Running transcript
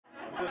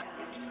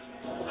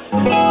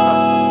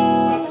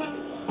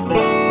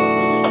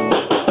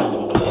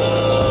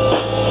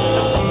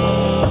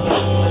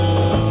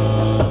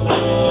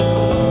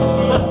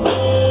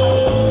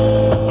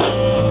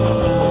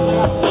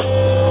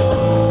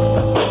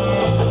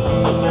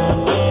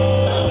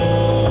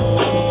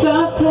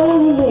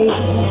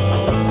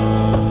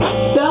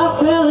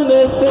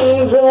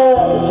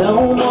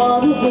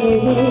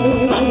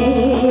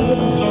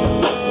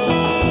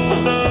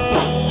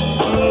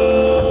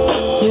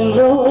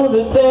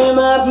that they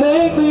might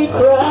make me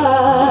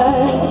cry,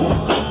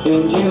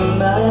 and you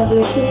might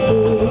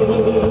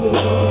disappear.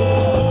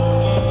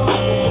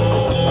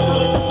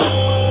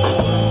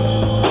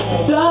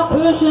 Stop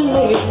pushing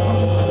me,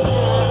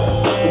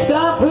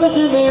 stop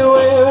pushing me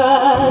where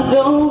I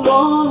don't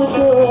want to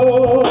go.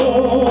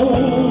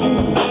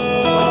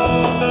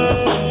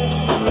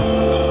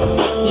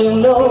 You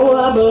know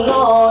I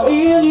belong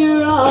in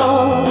your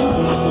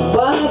arms,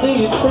 why do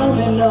you tell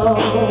me no?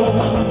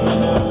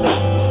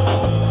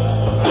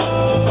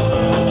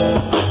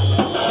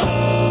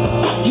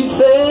 You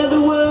said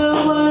the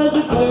world was a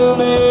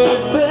gloomy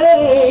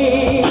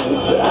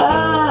place, but I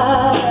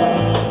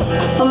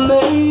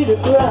made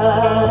it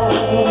cry.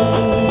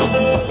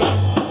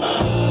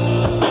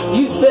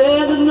 You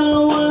said that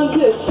no one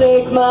could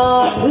take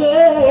my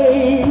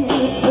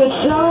place, but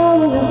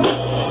darling,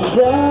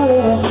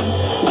 darling,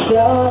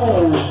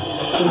 darling,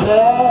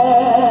 that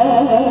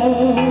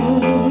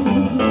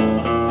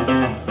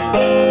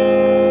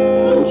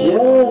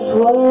just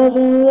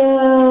wasn't right.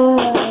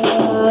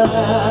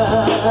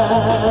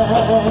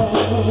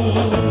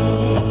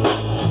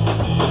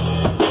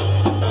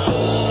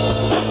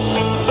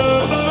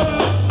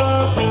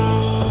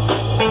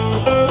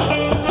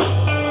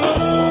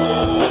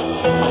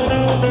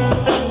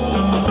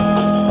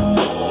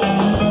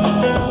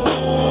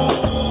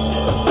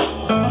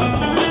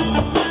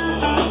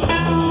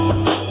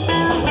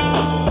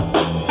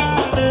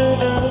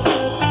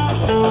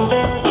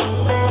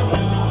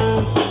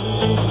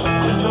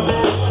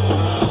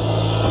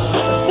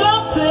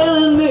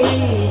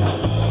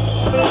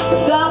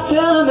 Stop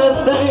telling me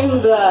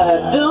things I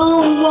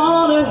don't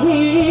want to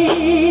hear.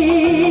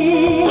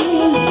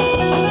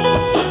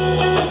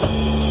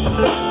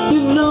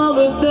 You know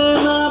that they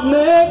might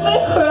make me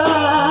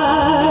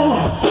cry,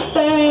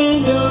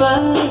 and you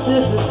might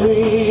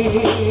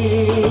disappear.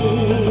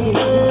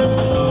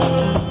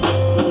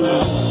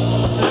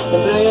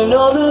 So you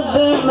know that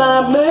they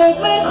might make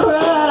me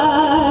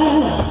cry,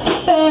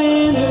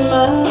 and you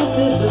might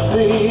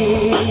disappear.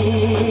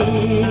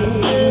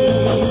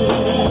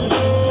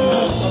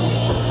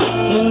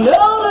 You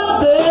know that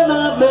they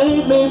might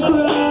make me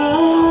cry.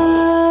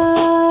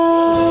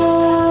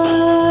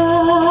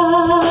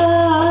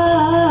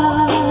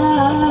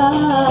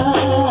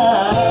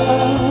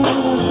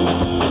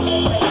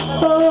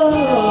 Oh,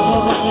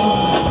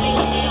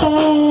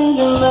 and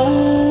you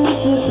might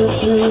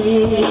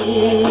disappear.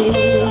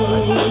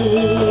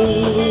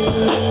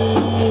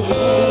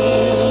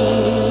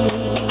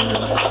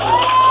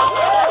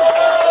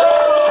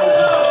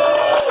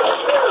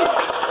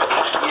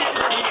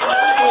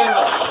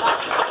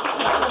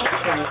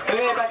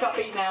 Okay, back up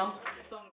beat now.